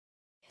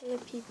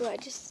people, I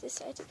just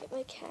decided to get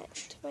my cat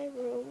to my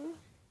room.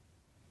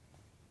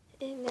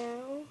 And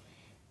now,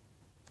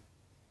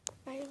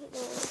 I don't know.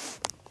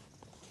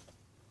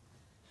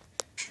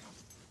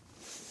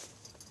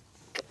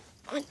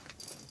 Come on.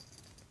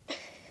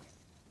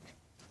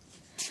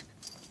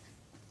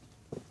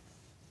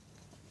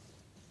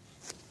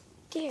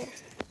 There.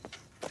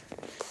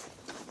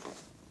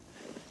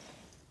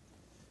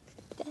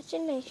 That's a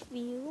nice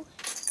view.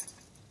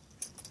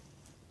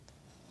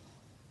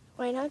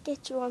 Why not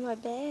get you on my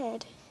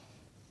bed?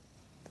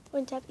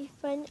 Wouldn't that be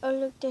fun? Oh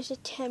look, there's a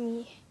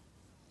Temmie.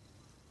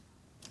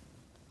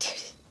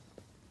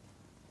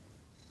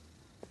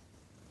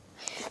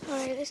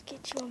 Alright, let's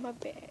get you on my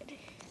bed.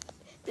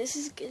 This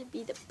is gonna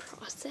be the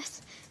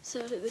process,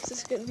 so this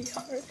is gonna be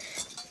hard.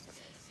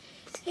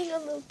 Hang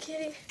on, little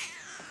kitty.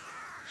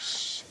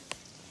 Shh.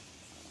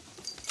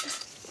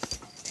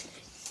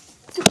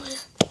 Come on.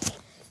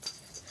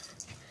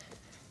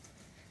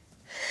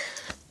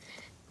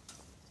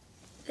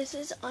 This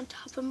is on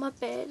top of my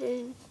bed,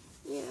 and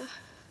yeah.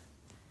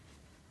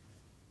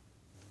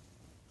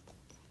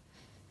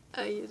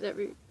 I use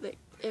every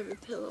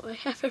pillow I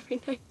have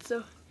every night,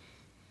 so.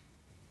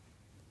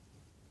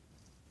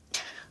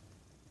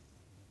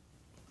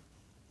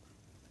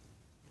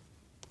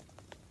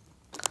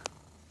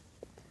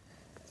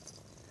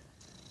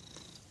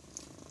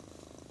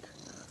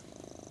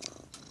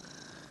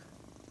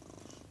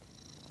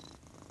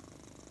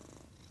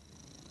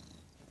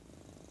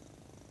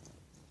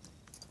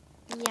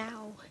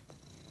 Meow.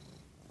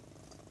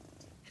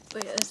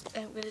 Wait,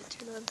 I'm gonna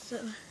turn on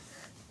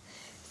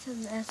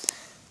some nice,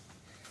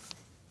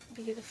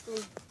 beautiful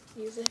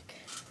music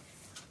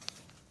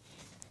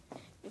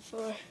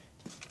before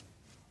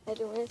I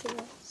do anything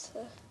else.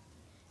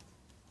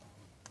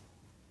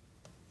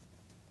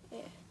 Yeah.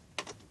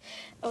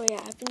 Oh yeah,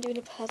 I've been doing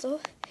a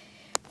puzzle.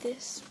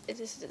 This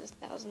is a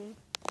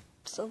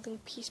 1,000-something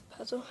piece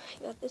puzzle.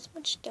 I got this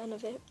much done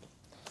of it.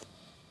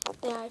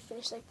 Now I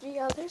finished like 3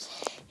 others,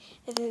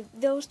 and then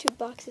those 2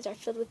 boxes are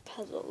filled with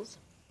puzzles.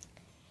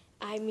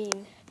 I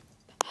mean,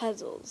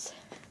 puzzles.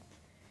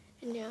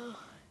 And now,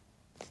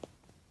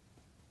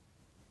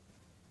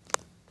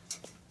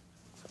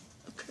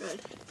 oh crud.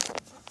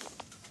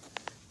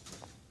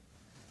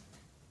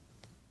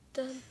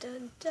 Dun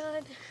dun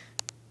dun.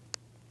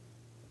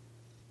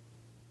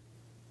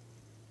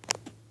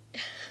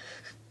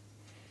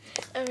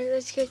 Alright,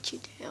 let's get you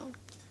down.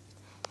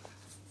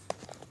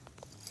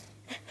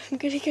 I'm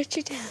gonna get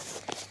you down.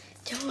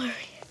 Don't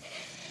worry.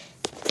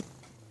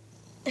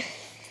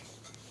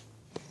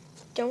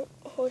 Don't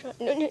hold on.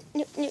 No.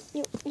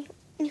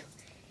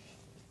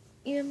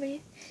 You remember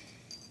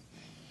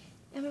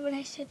what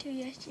I said to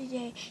you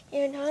yesterday?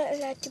 You're not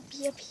allowed to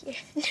be up here.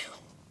 No.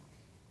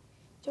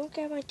 Don't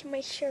grab onto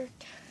my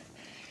shirt.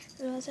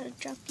 Otherwise I'll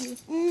drop you.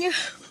 No.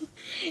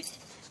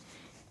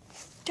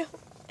 Don't.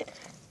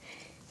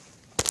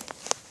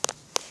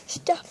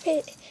 Stop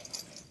it.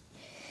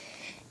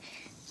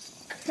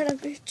 I'm gonna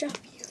drop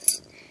you.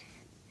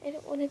 I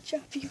don't want to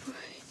drop you.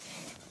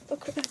 Oh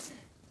crap.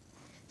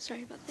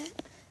 Sorry about that.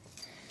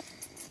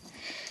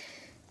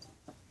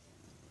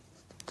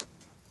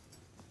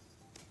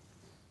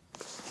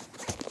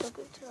 I'm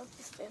going to turn off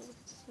this fan because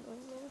it's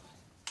annoying now.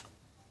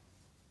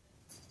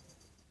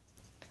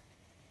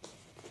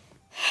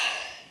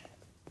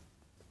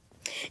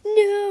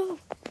 No!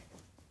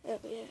 Oh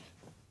yeah.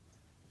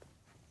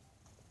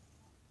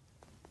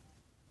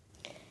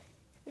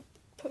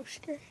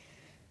 Poster.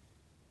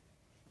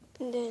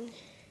 And then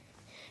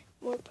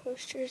more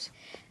posters.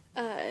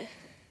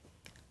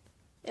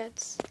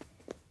 That's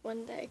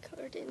one that I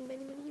colored in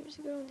many years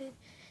ago. And then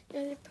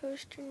another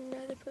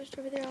poster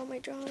over there, all my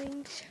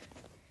drawings.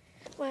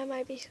 Why am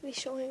I basically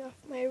showing off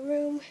my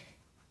room?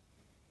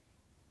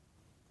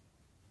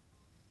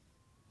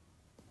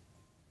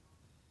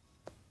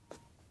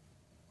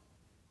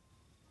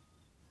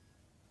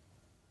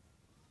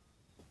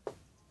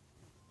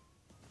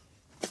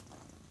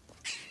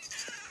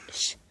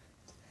 Shh.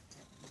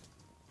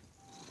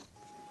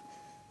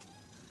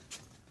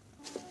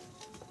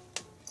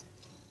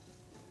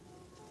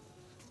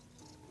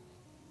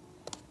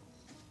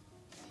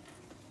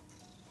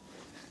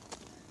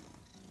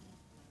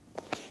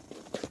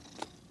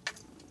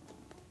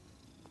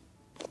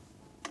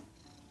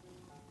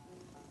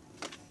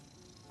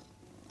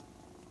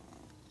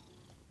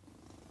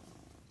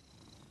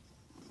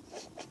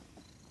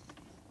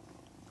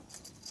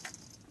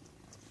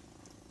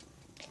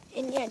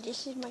 And yeah,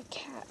 this is my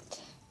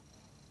cat.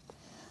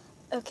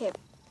 Okay,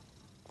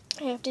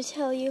 I have to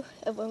tell you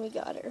of when we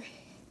got her.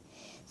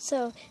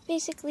 So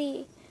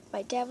basically,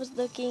 my dad was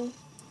looking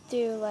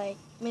through like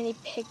many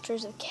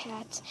pictures of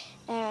cats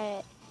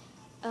at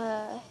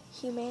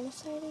Humane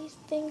Society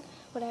thing,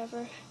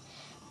 whatever.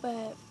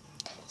 But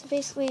so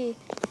basically,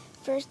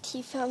 first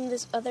he found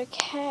this other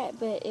cat,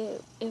 but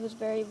it was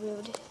very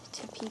rude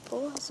to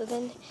people. So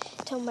then,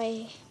 till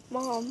my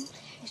mom,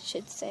 I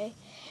should say,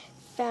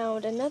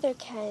 found another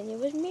cat, and it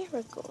was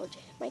Marigold,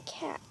 my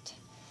cat.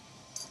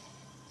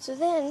 So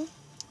then,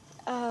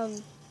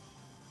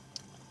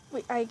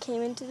 I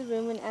came into the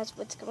room and asked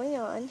what's going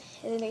on,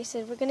 and then they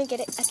said we're gonna get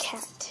a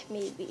cat,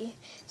 maybe.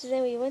 So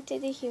then we went to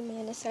the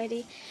Humane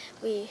Society.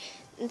 We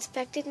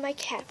inspected my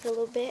cat for a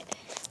little bit,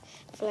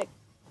 for like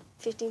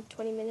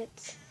 15-20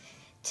 minutes,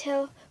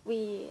 till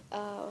we,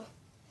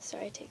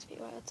 sorry, it takes me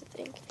a while to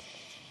think,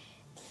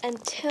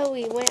 until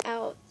we went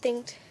out,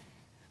 thinked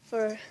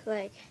for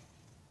like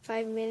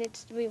 5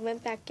 minutes. We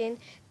went back in,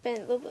 spent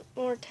a little bit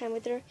more time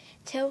with her,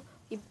 till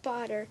we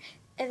bought her,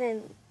 and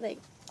then, like,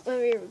 when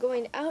we were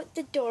going out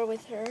the door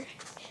with her,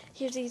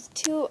 here's these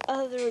two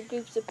other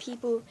groups of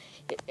people.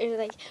 They're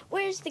like,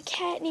 where's the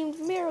cat named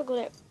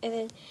Marigold? And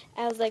then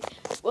I was like,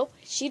 well,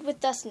 she's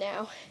with us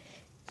now.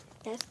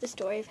 That's the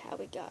story of how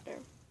we got her.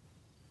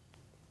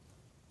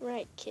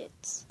 Right,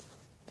 kids?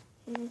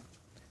 Mm-hmm.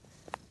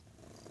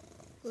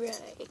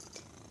 Right. It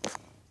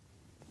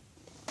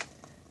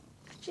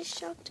just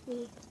shocked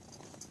me.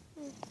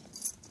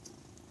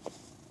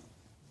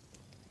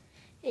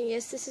 And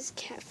yes, this is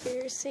cat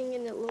fear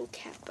singing a little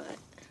cat butt.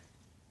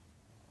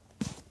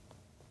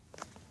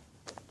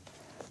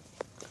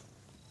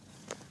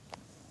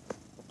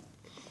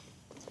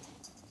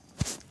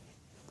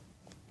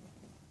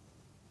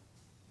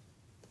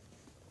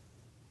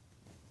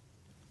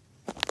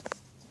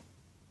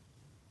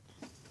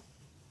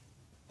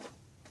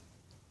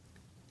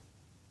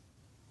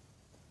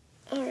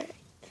 Alright.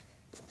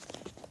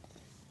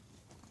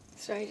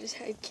 So I just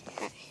had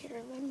cat hair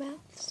in my mouth,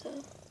 so.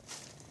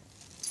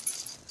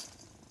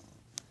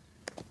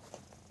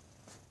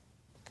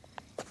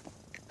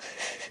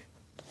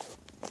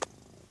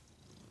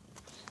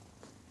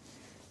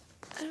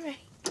 Alright,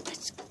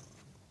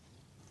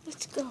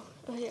 let's go.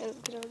 Oh yeah,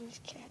 look at all these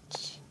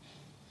cats.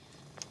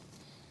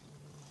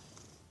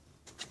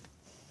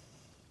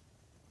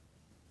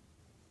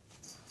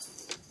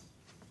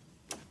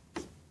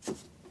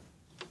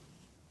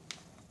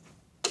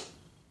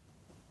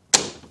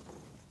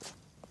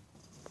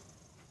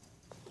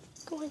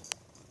 Go on.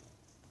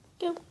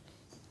 Go.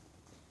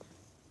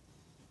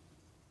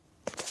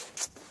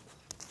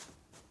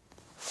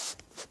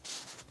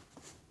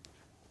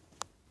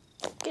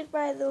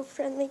 Goodbye, little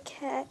friendly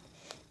cat.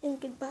 And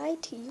goodbye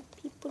to you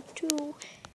people, too.